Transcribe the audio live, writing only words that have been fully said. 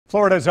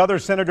Florida's other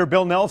Senator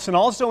Bill Nelson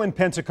also in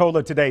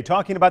Pensacola today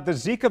talking about the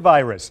Zika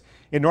virus.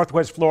 In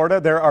Northwest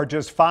Florida, there are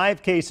just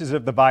 5 cases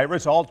of the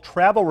virus, all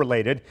travel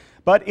related.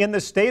 But in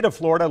the state of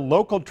Florida,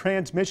 local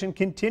transmission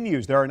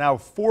continues. There are now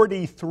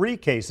 43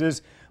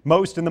 cases,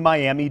 most in the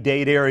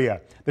Miami-Dade area.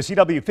 The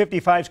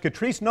CW55's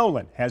Katrice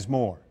Nolan has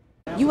more.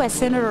 U.S.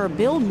 Senator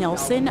Bill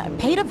Nelson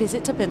paid a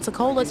visit to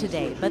Pensacola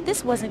today, but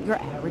this wasn't your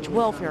average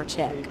welfare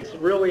check. It's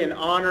really an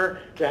honor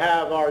to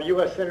have our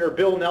U.S. Senator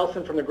Bill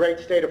Nelson from the great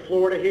state of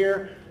Florida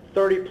here.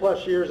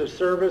 30-plus years of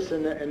service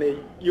in the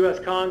U.S.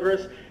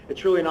 Congress.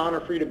 It's really an honor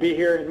for you to be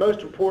here. And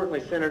most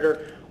importantly,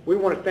 Senator, we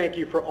want to thank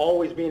you for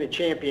always being a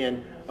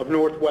champion of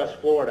Northwest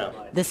Florida.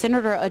 The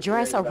senator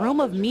addressed a room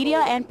of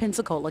media and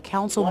Pensacola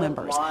council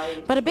members.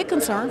 But a big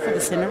concern for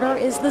the senator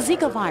is the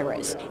Zika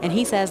virus. And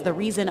he says the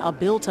reason a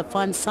bill to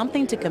fund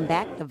something to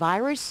combat the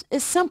virus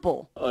is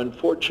simple.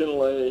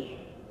 Unfortunately,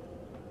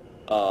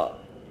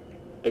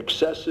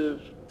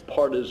 excessive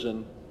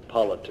partisan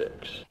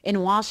politics.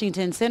 In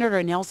Washington,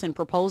 Senator Nelson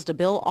proposed a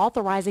bill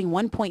authorizing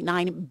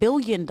 $1.9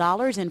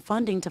 billion in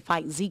funding to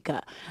fight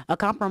Zika. A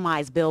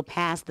compromise bill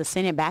passed the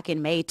Senate back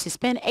in May to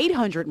spend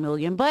 $800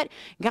 million, but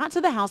got to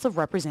the House of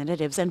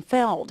Representatives and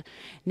failed.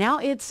 Now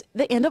it's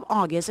the end of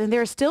August, and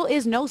there still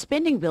is no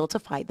spending bill to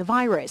fight the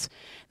virus.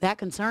 That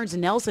concerns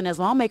Nelson as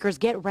lawmakers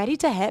get ready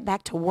to head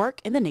back to work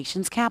in the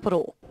nation's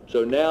capital.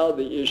 So now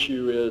the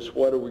issue is,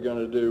 what are we going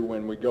to do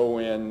when we go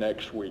in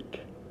next week?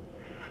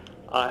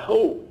 I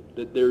hope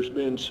that there's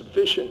been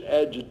sufficient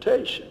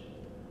agitation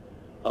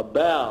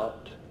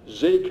about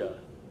Zika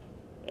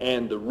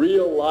and the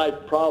real life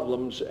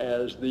problems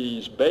as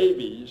these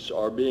babies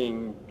are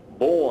being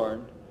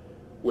born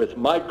with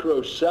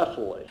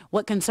microcephaly.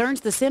 What concerns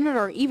the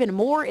senator even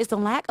more is the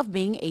lack of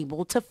being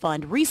able to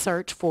fund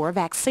research for a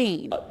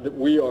vaccine.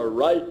 We are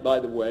right, by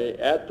the way,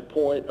 at the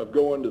point of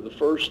going to the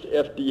first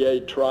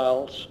FDA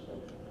trials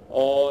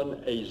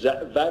on a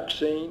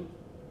vaccine,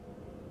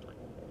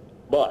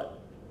 but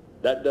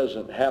that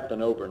doesn't happen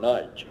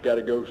overnight. You've got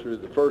to go through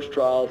the first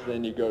trials,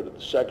 then you go to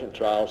the second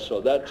trial, so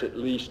that's at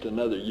least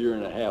another 1.5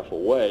 years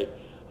away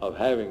of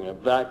having a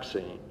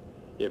vaccine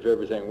if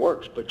everything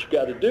works. But you've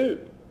got to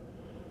do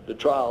the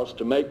trials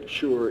to make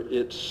sure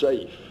it's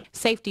safe.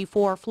 Safety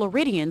for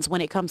Floridians when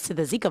it comes to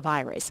the Zika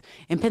virus.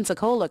 In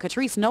Pensacola,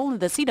 Katrice Nolan,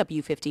 the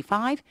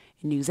CW55,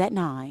 News at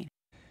 9.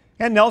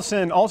 And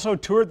Nelson also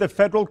toured the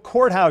federal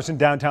courthouse in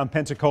downtown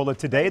Pensacola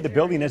today. The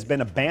building has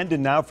been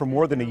abandoned now for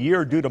more than a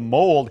year due to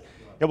mold.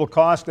 It will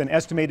cost an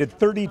estimated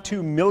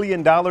 $32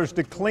 million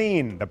to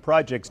clean. The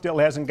project still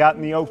hasn't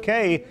gotten the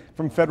okay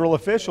from federal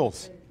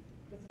officials.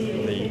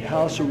 The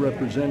House of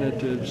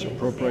Representatives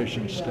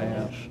appropriations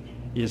staff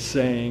is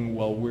saying,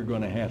 well, we're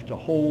going to have to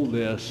hold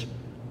this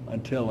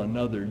until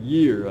another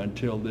year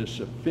until this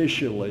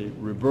officially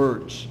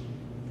reverts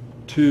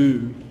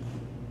to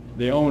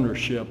the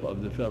ownership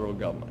of the federal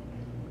government.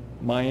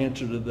 My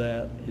answer to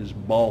that is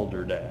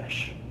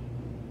balderdash.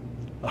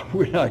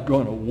 We're not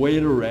going to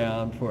wait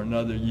around for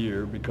another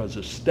year because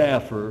a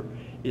staffer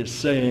is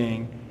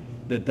saying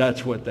that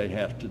that's what they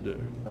have to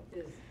do.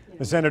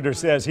 The senator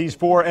says he's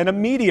for an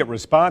immediate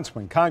response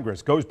when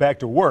Congress goes back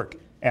to work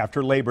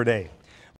after Labor Day.